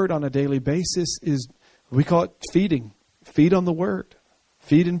of the word on a daily basis we call it feeding. Feed on the word.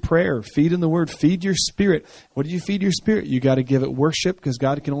 Feed in prayer. Feed in the word. Feed your spirit. What do you feed your spirit? You got to give it worship because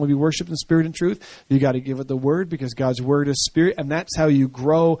God can only be worshipped in spirit and truth. You got to give it the word because God's word is spirit. And that's how you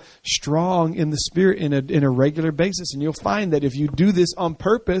grow strong in the spirit in a regular basis. And you'll find that if you do this on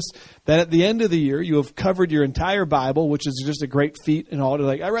purpose, that at the end of the year, you have covered your entire Bible, which is just a great feat and all.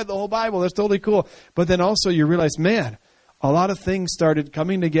 Like, I read the whole Bible. That's totally cool. But then also you realize, man, a lot of things started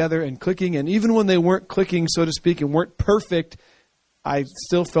coming together and clicking. And even when they weren't clicking, so to speak, and weren't perfect, I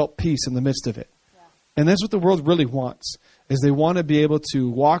still felt peace in the midst of it. Yeah. And that's what the world really wants, is they want to be able to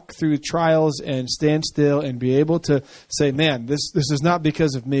walk through trials and stand still and be able to say, man, this is not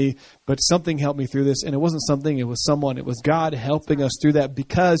because of me, but something helped me through this. And it wasn't something, it was someone. It was God helping us through that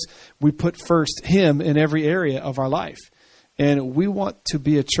because we put first him in every area of our life. And we want to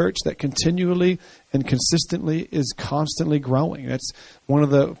be a church that continually and consistently is constantly growing. That's one of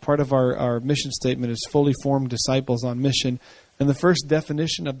the part of our mission statement is fully formed disciples on mission. And the first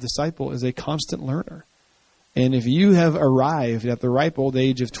definition of disciple is a constant learner. And if you have arrived at the ripe old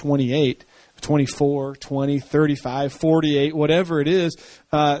age of 28, 24, 20, 35, 48, whatever it is,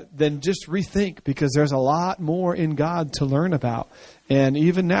 then just rethink, because there's a lot more in God to learn about. And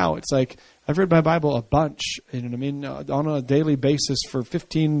even now, it's like, I've read my Bible a bunch, on a daily basis for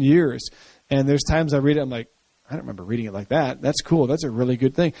 15 years. And there's times I read it, I'm like, I don't remember reading it like that. That's cool. That's a really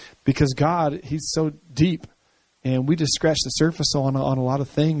good thing. Because God, he's so deep. And we just scratch the surface on a lot of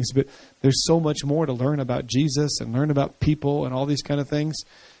things. But there's so much more to learn about Jesus and learn about people and all these kind of things.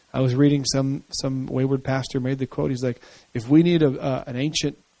 I was reading some wayward pastor made the quote. He's like, if we need an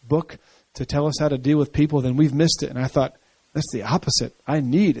ancient book to tell us how to deal with people, then we've missed it. And I thought, that's the opposite. I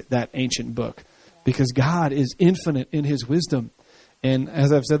need that ancient book because God is infinite in his wisdom. And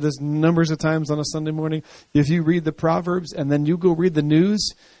as I've said this numbers of times on a Sunday morning, if you read the Proverbs and then you go read the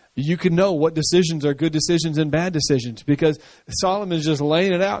news, you can know what decisions are good decisions and bad decisions, because Solomon is just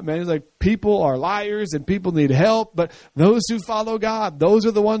laying it out, man. He's like, people are liars and people need help, but those who follow God, those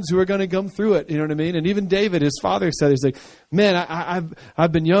are the ones who are going to come through it. You know what I mean? And even David, his father, said, he's like, man,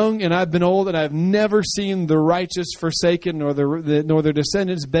 I've been young and I've been old and I've never seen the righteous forsaken nor their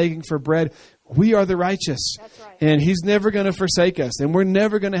descendants begging for bread. We are the righteous. That's right. And he's never going to forsake us. And we're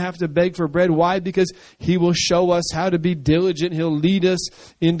never going to have to beg for bread. Why? Because he will show us how to be diligent. He'll lead us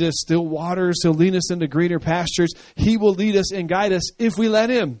into still waters. He'll lead us into greener pastures. He will lead us and guide us if we let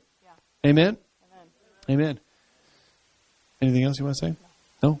him. Yeah. Amen? Amen. Anything else you want to say?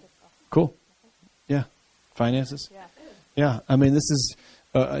 No? Cool. Yeah. Finances? Yeah. I mean, this is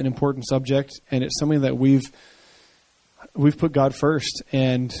an important subject, and it's something that we've put God first,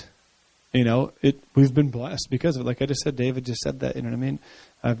 and you know, we've been blessed because of it. Like I just said, David just said that, you know what I mean?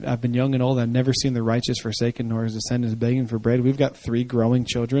 I've been young and old. I've never seen the righteous forsaken, nor his descendants begging for bread. We've got 3 growing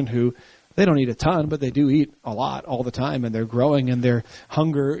children who, they don't eat a ton, but they do eat a lot all the time. And they're growing, and their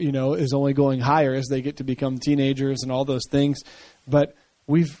hunger, you know, is only going higher as they get to become teenagers and all those things. But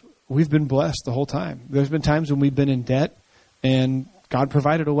we've been blessed the whole time. There's been times when we've been in debt, and God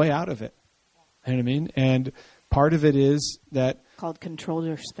provided a way out of it. You know what I mean? And part of it is that, called control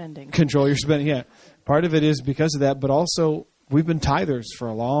your spending. Control your spending, yeah. Part of it is because of that, but also we've been tithers for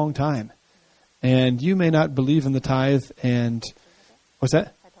a long time. And you may not believe in the tithe, and what's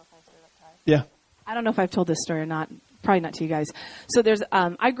that? Yeah. I don't know if I've told this story or not. Probably not to you guys. So there's,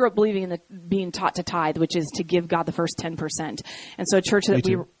 I grew up believing in being taught to tithe, which is to give God the first 10%. And so a church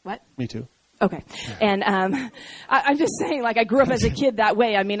that what? Me too. Okay. And I'm just saying, like, I grew up as a kid that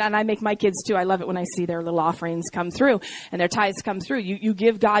way. I mean, and I make my kids too. I love it when I see their little offerings come through and their tithes come through. You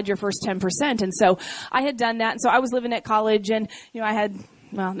give God your first 10%. And so I had done that. And so I was living at college, and, you know, I had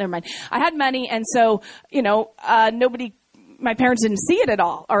money. And so, you know, my parents didn't see it at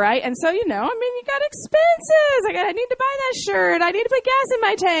all. All right. And so, you know, I mean, you got expenses. I need to buy that shirt. I need to put gas in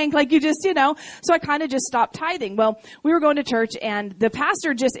my tank. Like, you just, you know, so I kind of just stopped tithing. Well, we were going to church, and the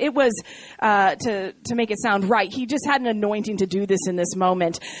pastor it was, to make it sound right, he just had an anointing to do this in this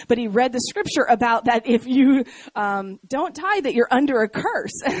moment. But he read the scripture about that if you, don't tithe, that you're under a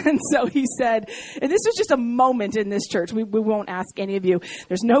curse. And so he said, and this was just a moment in this church. We won't ask any of you.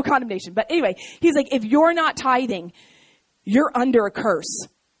 There's no condemnation. But anyway, he's like, if you're not tithing, you're under a curse,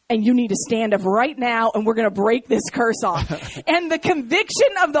 and you need to stand up right now, and we're going to break this curse off. And the conviction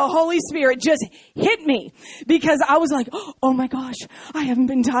of the Holy Spirit just hit me, because I was like, oh my gosh, I haven't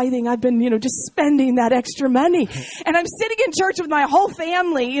been tithing. I've been, you know, just spending that extra money. And I'm sitting in church with my whole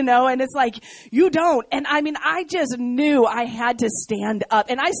family, you know, and it's like, you don't. And I mean, I just knew I had to stand up,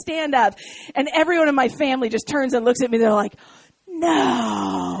 and I stand up, and everyone in my family just turns and looks at me. They're like,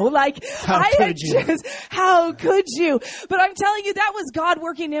 no, like, how could you? But I'm telling you, that was God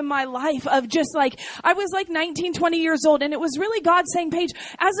working in my life, of just like, I was like 19, 20 years old, and it was really God saying, Paige,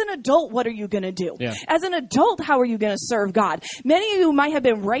 as an adult, what are you going to do? Yeah. As an adult, how are you going to serve God? Many of you might have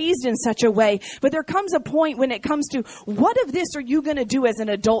been raised in such a way, but there comes a point when it comes to, what of this are you going to do as an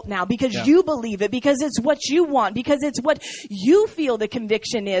adult now? Because you believe it, because it's what you want, because it's what you feel the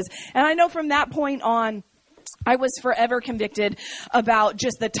conviction is. And I know from that point on, I was forever convicted about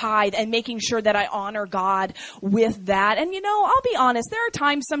just the tithe and making sure that I honor God with that. And, you know, I'll be honest, there are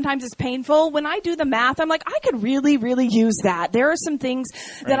times, sometimes it's painful. When I do the math, I'm like, I could really, really use that. There are some things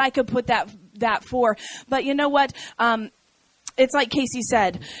that I could put that for. But you know what? It's like Casey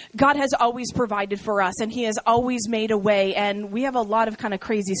said, God has always provided for us, and he has always made a way. And we have a lot of kind of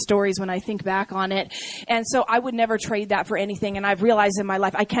crazy stories when I think back on it. And so I would never trade that for anything. And I've realized in my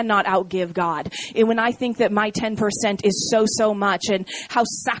life, I cannot outgive God. And when I think that my 10% is so much, and how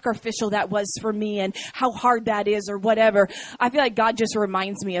sacrificial that was for me, and how hard that is, or whatever, I feel like God just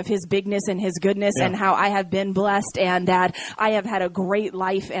reminds me of his bigness and his goodness, and how I have been blessed, and that I have had a great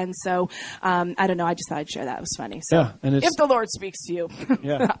life. And so, I don't know. I just thought I'd share that. It was funny. So if the Lord speaks to you,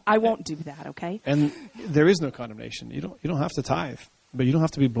 I won't do that. Okay. And there is no condemnation. You don't have to tithe, but you don't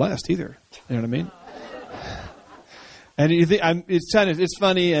have to be blessed either. You know what I mean? And you think it's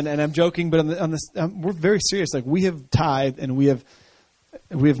funny, and I'm joking, but on this, we're very serious. Like, we have tithed, and we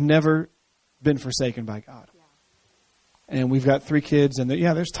have never been forsaken by God. And we've got 3 kids, and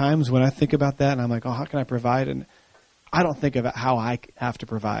there's times when I think about that, and I'm like, oh, how can I provide? And I don't think about how I have to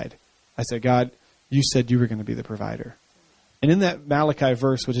provide. I said, God, you said you were going to be the provider. And in that Malachi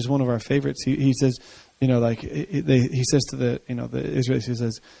verse, which is one of our favorites, he says, you know, like he says to the Israelites, he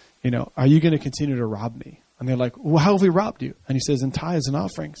says, are you going to continue to rob me? And they're like, well, how have we robbed you? And he says, in tithes and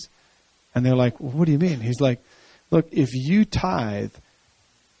offerings. And they're like, well, what do you mean? He's like, look, if you tithe,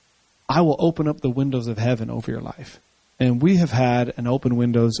 I will open up the windows of heaven over your life. And we have had an open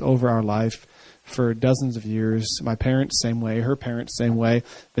windows over our life for dozens of years. My parents, same way. Her parents, same way.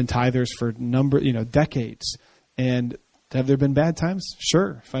 Been tithers for decades. And have there been bad times?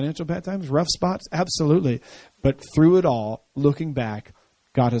 Sure. Financial bad times? Rough spots? Absolutely. But through it all, looking back,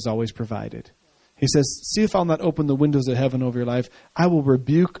 God has always provided. He says, see if I'll not open the windows of heaven over your life. I will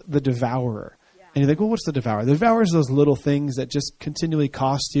rebuke the devourer. And you think, well, what's the devourer? The devourer is those little things that just continually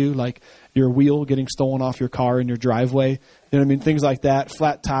cost you, like your wheel getting stolen off your car in your driveway. You know what I mean? Things like that,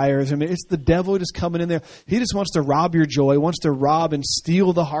 flat tires. I mean, it's the devil just coming in there. He just wants to rob your joy, wants to rob and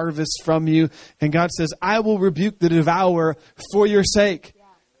steal the harvest from you. And God says, I will rebuke the devourer for your sake.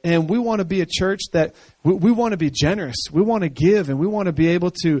 And we want to be a church that we want to be generous. We want to give, and we want to be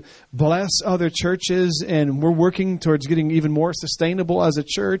able to bless other churches. And we're working towards getting even more sustainable as a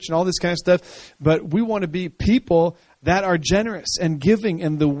church and all this kind of stuff. But we want to be people that are generous and giving.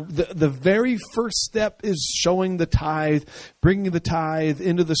 And the very first step is showing the tithe, bringing the tithe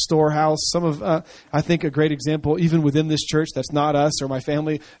into the storehouse. Some of, I think a great example, even within this church, that's not us or my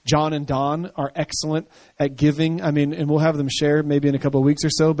family, John and Dawn are excellent at giving. I mean, and we'll have them share maybe in a couple of weeks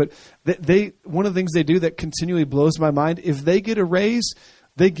or so. But they one of the things they do that continually blows my mind, if they get a raise,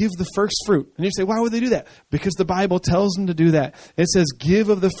 they give the first fruit. And you say, why would they do that? Because the Bible tells them to do that. It says, give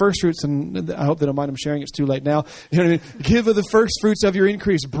of the first fruits. And I hope they don't mind I'm sharing. It's too late now. You know what I mean? Give of the first fruits of your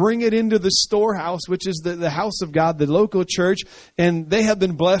increase. Bring it into the storehouse, which is the house of God, the local church. And they have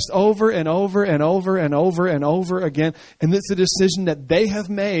been blessed over and over and over and over and over again. And it's a decision that they have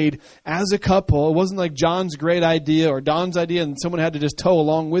made as a couple. It wasn't like John's great idea or Don's idea and someone had to just tow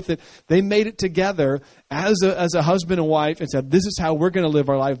along with it. They made it together as a husband and wife and said, this is how we're going to live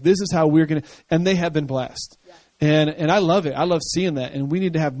our life. This is how we're going to, and they have been blessed. Yeah. And I love it. I love seeing that. And we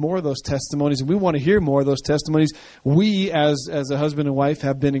need to have more of those testimonies. And we want to hear more of those testimonies. We, as a husband and wife,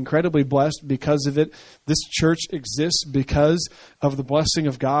 have been incredibly blessed because of it. This church exists because of the blessing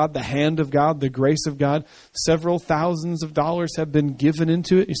of God, the hand of God, the grace of God. Several thousands of dollars have been given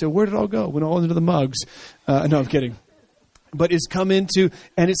into it. You say, where did it all go? It went all into the mugs. No, I'm kidding. But it's come into,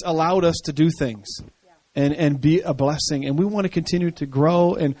 and it's allowed us to do things. And be a blessing. And we want to continue to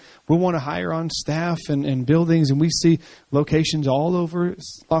grow, and we want to hire on staff and buildings. And we see locations all over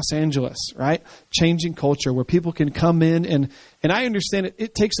Los Angeles, right? Changing culture where people can come in. And I understand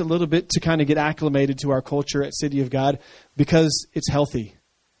it takes a little bit to kind of get acclimated to our culture at City of God because it's healthy.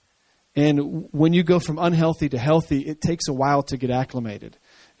 And when you go from unhealthy to healthy, it takes a while to get acclimated.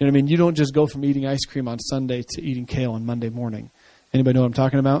 You know what I mean? You don't just go from eating ice cream on Sunday to eating kale on Monday morning. Anybody know what I'm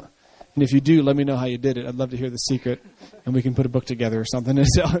talking about? And if you do, let me know how you did it. I'd love to hear the secret, and we can put a book together or something.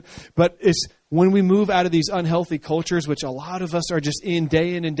 But it's when we move out of these unhealthy cultures, which a lot of us are just in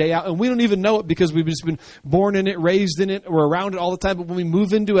and day out, and we don't even know it because we've just been born in it, raised in it, we're around it all the time. But when we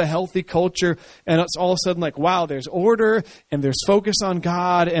move into a healthy culture, and it's all of a sudden like, wow, there's order, and there's focus on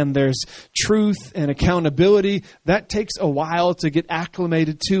God, and there's truth and accountability, that takes a while to get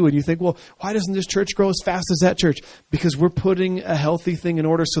acclimated to. And you think, well, why doesn't this church grow as fast as that church? Because we're putting a healthy thing in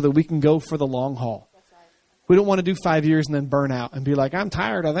order so that we can go for the long haul. We don't want to do 5 years and then burn out and be like, I'm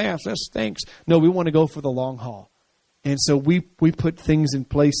tired of this. This stinks. No, we want to go for the long haul. And so we put things in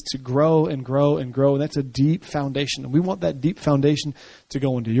place to grow and grow and grow. And that's a deep foundation. And we want that deep foundation to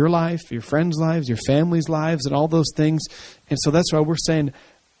go into your life, your friends' lives, your family's lives, and all those things. And so that's why we're saying,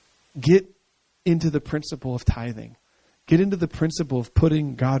 get into the principle of tithing. Get into the principle of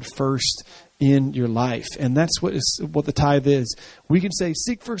putting God first in your life. And that's what the tithe is. We can say,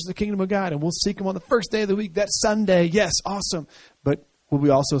 seek first the kingdom of God, and we'll seek him on the first day of the week. That's Sunday. Yes, awesome. But will we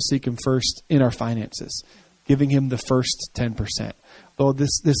also seek him first in our finances, giving him the first 10%? Oh,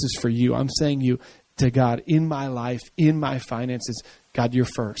 this is for you. I'm saying you to God, in my life, in my finances, God, you're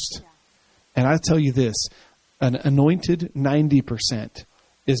first. And I tell you this, an anointed 90%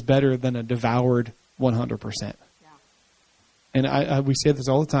 is better than a devoured 100%. And we say this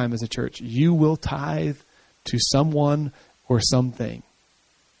all the time as a church. You will tithe to someone or something.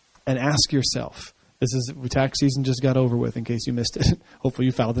 And ask yourself, tax season just got over with in case you missed it. Hopefully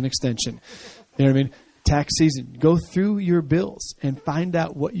you filed an extension. You know what I mean? Tax season. Go through your bills and find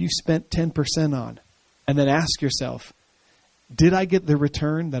out what you spent 10% on. And then ask yourself, did I get the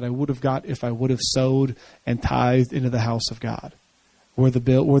return that I would have got if I would have sowed and tithed into the house of God? Or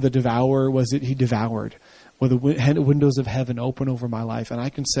the devourer, was it he devoured? Or the windows of heaven open over my life. And I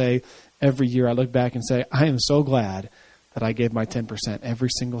can say every year I look back and say, I am so glad that I gave my 10%. Every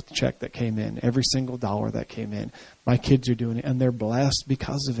single check that came in, every single dollar that came in, my kids are doing it, and they're blessed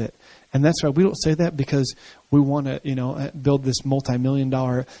because of it. And that's why we don't say that because we want to, build this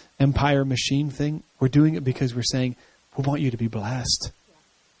multi-million-dollar empire machine thing. We're doing it because we're saying, we want you to be blessed.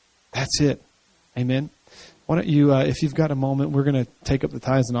 That's it. Amen. Why don't you, if you've got a moment, we're going to take up the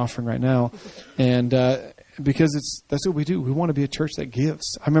tithes and offering right now. And because that's what we do. We want to be a church that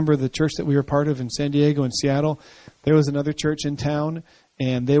gives. I remember the church that we were part of in San Diego and Seattle. There was another church in town,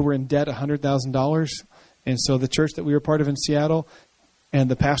 and they were in debt $100,000. And so the church that we were part of in Seattle, and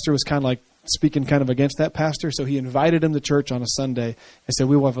the pastor was kind of like speaking kind of against that pastor. So he invited him to church on a Sunday and said,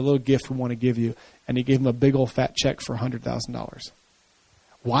 we will have a little gift we want to give you. And he gave him a big old fat check for $100,000.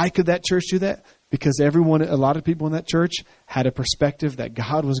 Why could that church do that? Because a lot of people in that church had a perspective that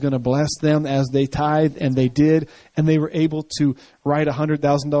God was going to bless them as they tithed, and they did, and they were able to write a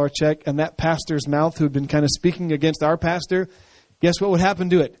 $100,000 check. And that pastor's mouth, who had been kind of speaking against our pastor, guess what would happen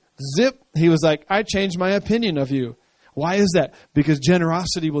to it? Zip! He was like, I changed my opinion of you. Why is that? Because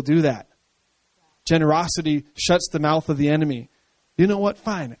generosity will do that. Generosity shuts the mouth of the enemy. You know what?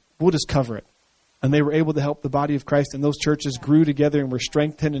 Fine. We'll just cover it. And they were able to help the body of Christ, and those churches grew together and were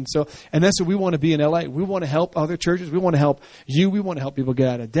strengthened. And that's what we want to be in LA. We want to help other churches. We want to help you. We want to help people get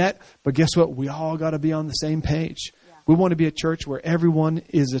out of debt. But guess what? We all got to be on the same page. Yeah. We want to be a church where everyone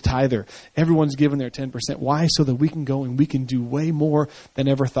is a tither. Everyone's giving their 10%. Why? So that we can go and we can do way more than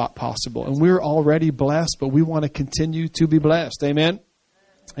ever thought possible. And we're already blessed, but we want to continue to be blessed. Amen?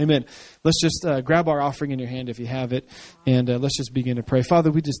 Amen. Let's just grab our offering in your hand if you have it, and let's just begin to pray.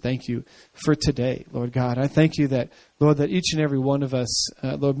 Father, we just thank you for today, Lord God. I thank you that, Lord, that each and every one of us,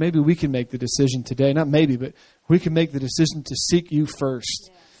 Lord, maybe we can make the decision today, not maybe, but we can make the decision to seek you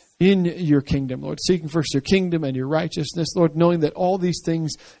first. In your kingdom, Lord, seeking first your kingdom and your righteousness, Lord, knowing that all these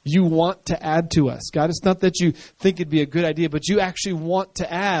things you want to add to us. God, it's not that you think it'd be a good idea, but you actually want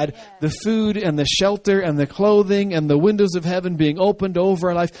to add the food and the shelter and the clothing and the windows of heaven being opened over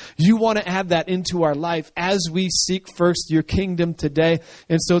our life. You want to add that into our life as we seek first your kingdom today.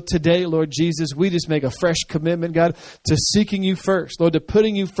 And so today, Lord Jesus, we just make a fresh commitment, God, to seeking you first. Lord, to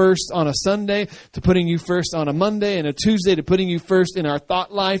putting you first on a Sunday, to putting you first on a Monday and a Tuesday, to putting you first in our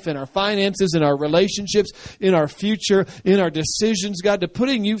thought life, in our finances, in our relationships, in our future, in our decisions, God, to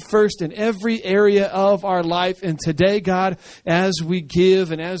putting you first in every area of our life. And today, God, as we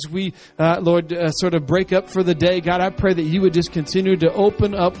give and as we, Lord, sort of break up for the day, God, I pray that you would just continue to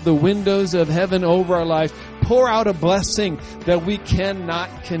open up the windows of heaven over our life. Pour out a blessing that we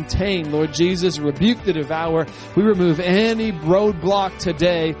cannot contain. Lord Jesus, rebuke the devourer. We remove any roadblock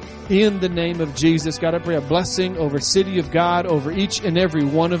today in the name of Jesus. God, I pray a blessing over City of God, over each and every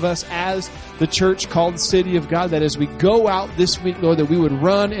one of us as the church called City of God, that as we go out this week, Lord, that we would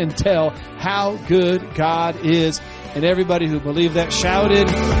run and tell how good God is. And everybody who believed that shouted,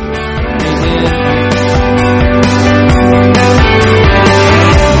 Amen.